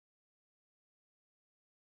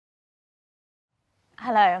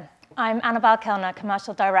Hello, I'm Annabel Kilner,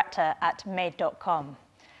 Commercial Director at Made.com.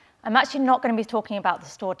 I'm actually not going to be talking about the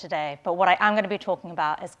store today, but what I am going to be talking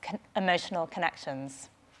about is emotional connections.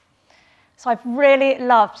 So I've really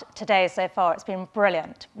loved today so far. It's been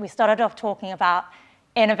brilliant. We started off talking about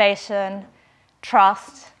innovation,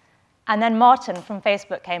 trust, and then Martin from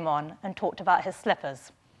Facebook came on and talked about his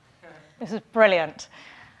slippers. This is brilliant.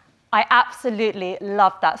 I absolutely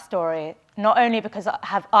loved that story, not only because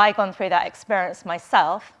I gone through that experience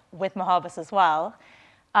myself with Mohabas as well,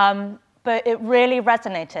 but it really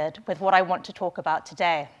resonated with what I want to talk about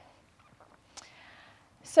today.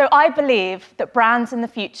 So I believe that brands in the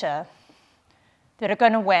future that are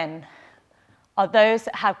going to win are those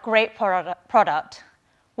that have great product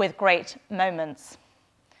with great moments.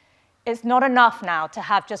 It's not enough now to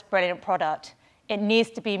have just brilliant product. It needs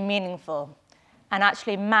to be meaningful. And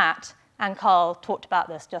actually, Matt and Carl talked about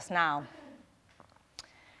this just now.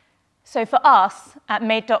 So for us at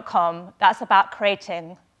Made.com, that's about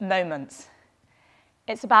creating moments.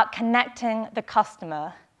 It's about connecting the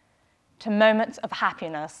customer to moments of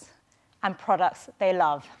happiness and products they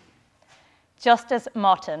love, just as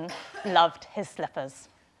Martin loved his slippers.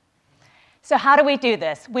 So how do we do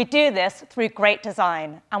this? We do this through great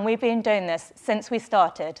design, and we've been doing this since we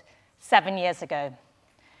started 7 years ago.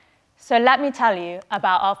 So let me tell you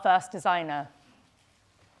about our first designer,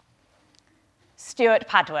 Stuart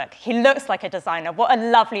Padwick. He looks like a designer. What a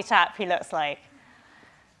lovely chap he looks like.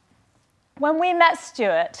 When we met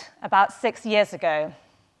Stuart about 6 years ago,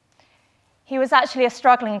 he was actually a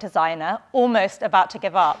struggling designer, almost about to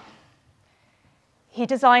give up. He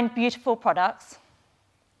designed beautiful products.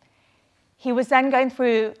 He was then going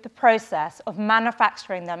through the process of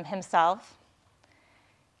manufacturing them himself,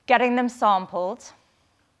 getting them sampled,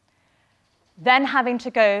 then having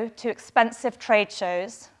to go to expensive trade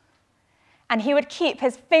shows, and he would keep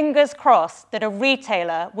his fingers crossed that a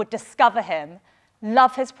retailer would discover him,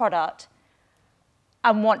 love his product,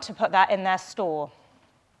 and want to put that in their store.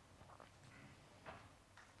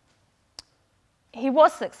 He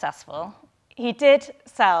was successful. He did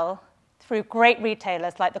sell through great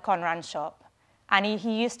retailers like the Conran shop, and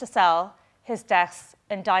he used to sell his desks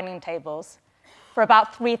and dining tables for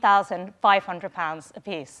about £3,500 a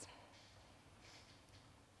piece.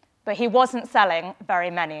 But he wasn't selling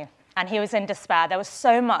very many, and he was in despair. There was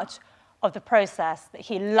so much of the process that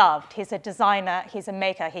he loved. He's a designer, he's a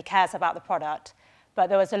maker, he cares about the product, but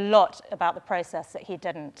there was a lot about the process that he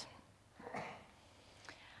didn't.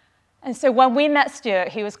 And so when we met Stuart,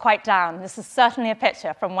 he was quite down. This is certainly a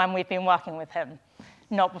picture from when we've been working with him,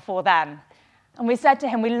 not before then. And we said to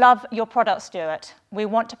him, "We love your product, Stuart. We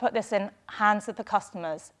want to put this in hands of the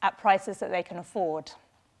customers at prices that they can afford."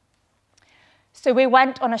 So we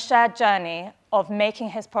went on a shared journey of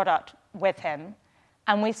making his product with him,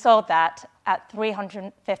 and we sold that at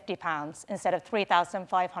 £350 instead of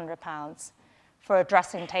 £3,500 for a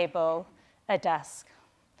dressing table, a desk.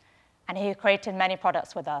 And he created many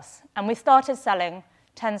products with us. And we started selling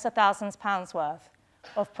tens of thousands of pounds worth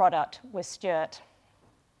of product with Stuart.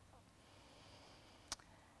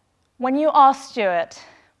 When you ask Stuart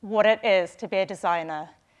what it is to be a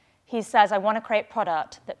designer, he says, "I want to create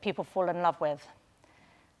product that people fall in love with."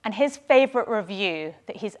 And his favorite review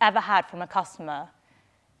that he's ever had from a customer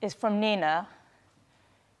is from Nina,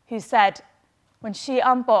 who said when she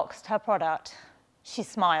unboxed her product, she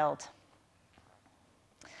smiled.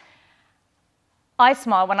 I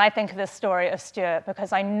smile when I think of this story of Stuart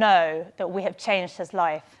because I know that we have changed his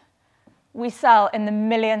life. We sell in the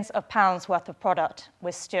millions of pounds worth of product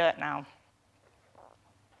with Stuart now.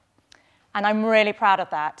 And I'm really proud of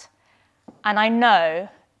that. And I know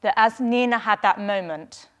that as Nina had that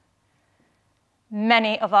moment,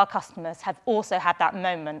 many of our customers have also had that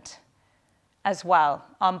moment as well,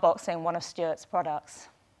 unboxing one of Stuart's products.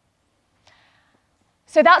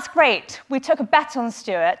 So that's great. We took a bet on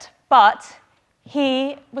Stuart, but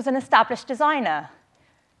he was an established designer.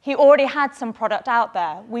 He already had some product out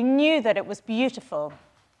there. We knew that it was beautiful.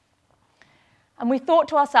 And we thought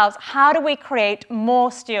to ourselves, how do we create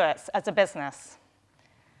more Stuarts as a business?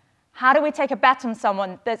 How do we take a bet on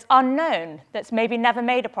someone that's unknown, that's maybe never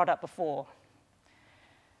made a product before?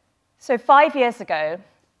 So 5 years ago,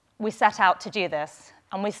 we set out to do this,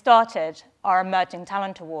 and we started our Emerging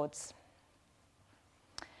Talent Awards.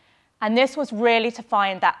 And this was really to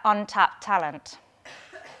find that untapped talent.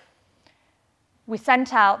 We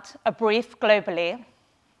sent out a brief globally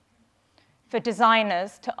for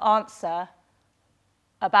designers to answer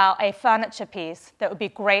about a furniture piece that would be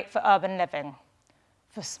great for urban living,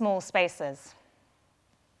 for small spaces.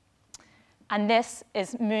 And this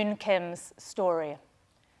is Moon Kim's story.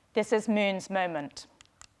 This is Moon's moment.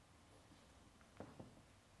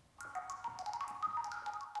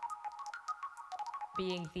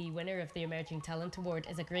 being the winner of the Emerging Talent Award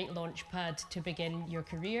is a great launch pad to begin your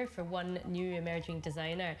career for one new emerging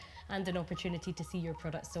designer and an opportunity to see your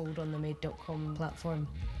product sold on the Made.com platform.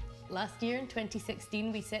 Last year in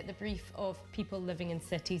 2016, we set the brief of people living in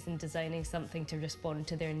cities and designing something to respond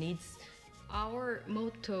to their needs. Our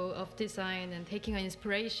motto of design and taking an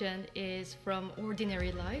inspiration is from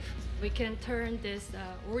ordinary life. We can turn this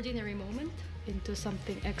ordinary moment into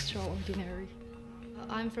something extraordinary.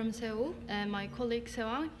 I'm from Seoul, and my colleague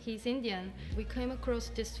Sewang, he's Indian. We came across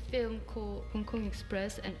this film called Hong Kong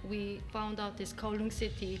Express, and we found out this Kowloon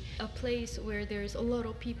city, a place where there's a lot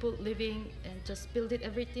of people living and just building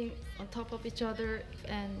everything on top of each other,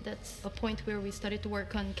 and that's a point where we started to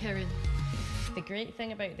work on Cairn. The great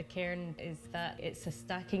thing about the cairn is that it's a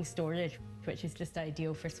stacking storage, which is just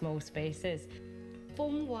ideal for small spaces.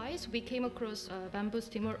 Foam-wise, we came across bamboo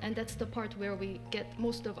steamer, and that's the part where we get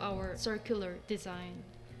most of our circular design.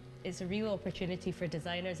 It's a real opportunity for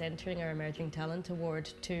designers entering our Emerging Talent Award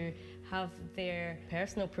to have their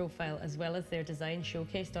personal profile as well as their design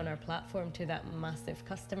showcased on our platform to that massive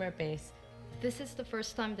customer base. This is the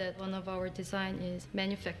first time that one of our design is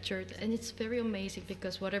manufactured, and it's very amazing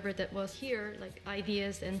because whatever that was here, like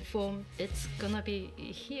ideas and foam, it's gonna be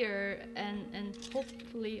here, and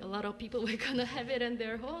hopefully a lot of people are gonna have it in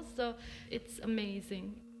their homes, so it's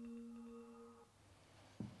amazing.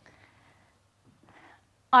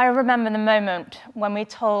 I remember the moment when we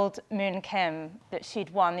told Moon Kim that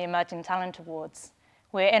she'd won the Emerging Talent Awards.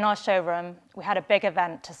 We were in our showroom, we had a big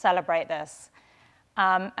event to celebrate this,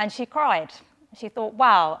 and she cried. She thought,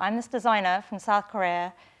 wow, I'm this designer from South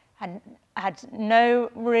Korea and had no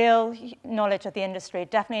real knowledge of the industry,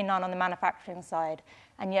 definitely none on the manufacturing side,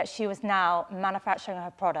 and yet she was now manufacturing her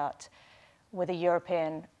product with a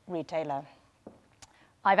European retailer.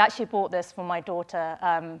 I've actually bought this for my daughter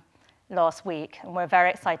last week, and we're very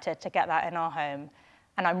excited to get that in our home.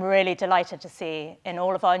 And I'm really delighted to see in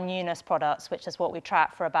all of our newness products, which is what we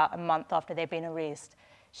track for about a month after they've been released,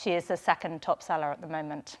 she is the second top seller at the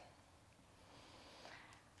moment.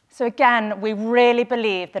 So again, we really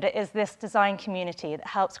believe that it is this design community that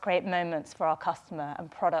helps create moments for our customer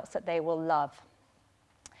and products that they will love.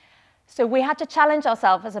 So we had to challenge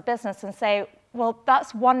ourselves as a business and say, well,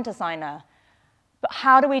 that's one designer, but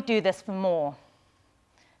how do we do this for more?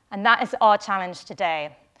 And that is our challenge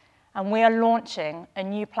today. And we are launching a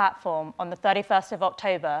new platform on the 31st of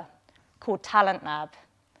October called Talent Lab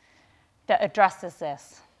that addresses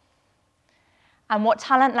this. And what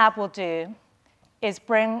Talent Lab will do is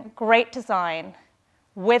bring great design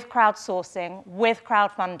with crowdsourcing, with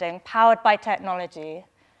crowdfunding, powered by technology,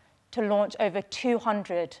 to launch over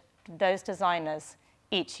 200 of those designers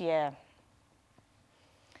each year.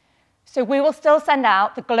 So we will still send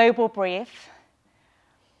out the global brief,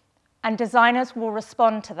 and designers will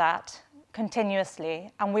respond to that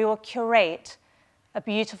continuously, and we will curate a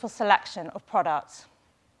beautiful selection of products.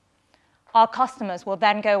 Our customers will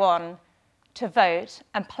then go on to vote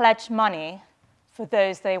and pledge money for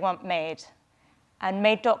those they want made. And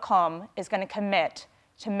Made.com is going to commit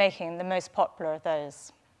to making the most popular of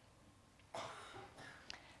those.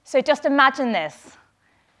 So just imagine this.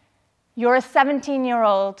 You're a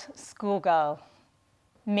 17-year-old schoolgirl,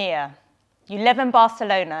 Mia. You live in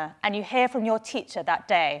Barcelona, and you hear from your teacher that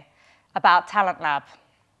day about Talent Lab.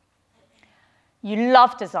 You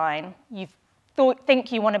love design. You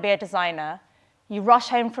think you want to be a designer. You rush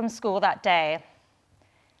home from school that day,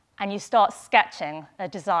 and you start sketching a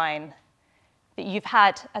design that you've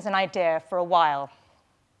had as an idea for a while.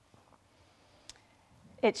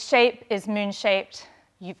 Its shape is moon-shaped.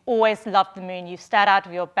 You've always loved the moon. You've stared out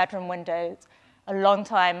of your bedroom windows a long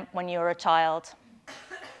time when you were a child.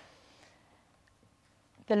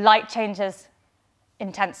 The light changes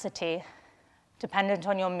intensity, dependent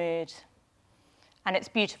on your mood, and it's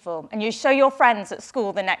beautiful. And you show your friends at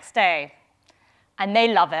school the next day, and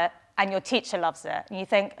they love it, and your teacher loves it. And you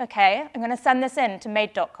think, okay, I'm going to send this in to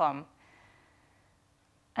Made.com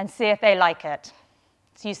and see if they like it.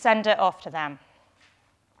 So you send it off to them.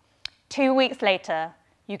 2 weeks later,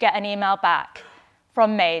 you get an email back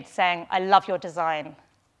from Made saying, I love your design.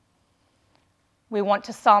 We want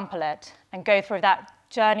to sample it and go through that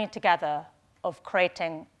journey together of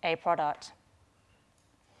creating a product.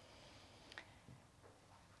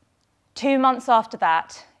 2 months after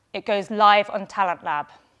that, it goes live on Talent Lab.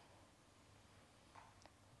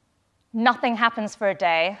 Nothing happens for a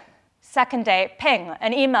day. Second day, ping,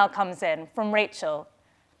 an email comes in from Rachel,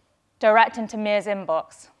 direct into Mia's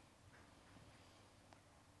inbox.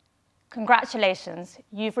 Congratulations,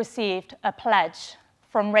 you've received a pledge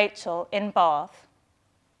from Rachel in Bath.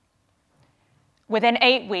 Within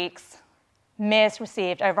 8 weeks, Mia's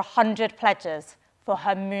received over 100 pledges for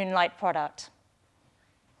her Moonlight product.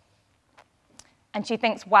 And she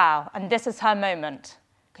thinks, wow, and this is her moment,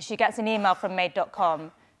 because she gets an email from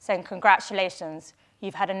Made.com saying, congratulations,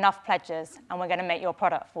 you've had enough pledges, and we're going to make your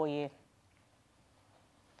product for you.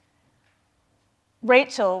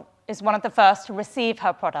 Rachel is one of the first to receive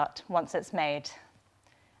her product once it's made.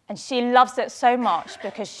 And she loves it so much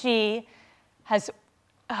because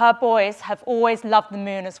her boys have always loved the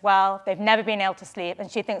moon as well. They've never been able to sleep,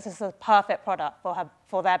 and she thinks this is a perfect product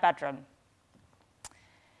for their bedroom.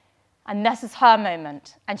 And this is her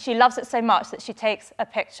moment. And she loves it so much that she takes a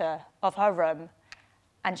picture of her room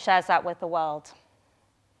and shares that with the world.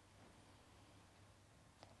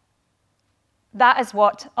 That is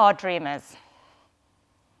what our dream is.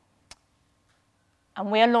 And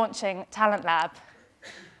we are launching Talent Lab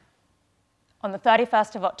on the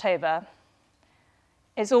 31st of October.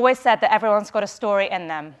 It's always said that everyone's got a story in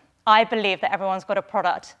them. I believe that everyone's got a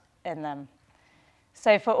product in them.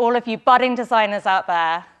 So for all of you budding designers out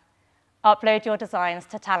there, upload your designs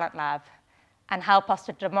to Talent Lab and help us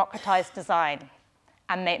to democratize design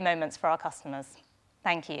and make moments for our customers.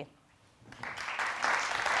 Thank you.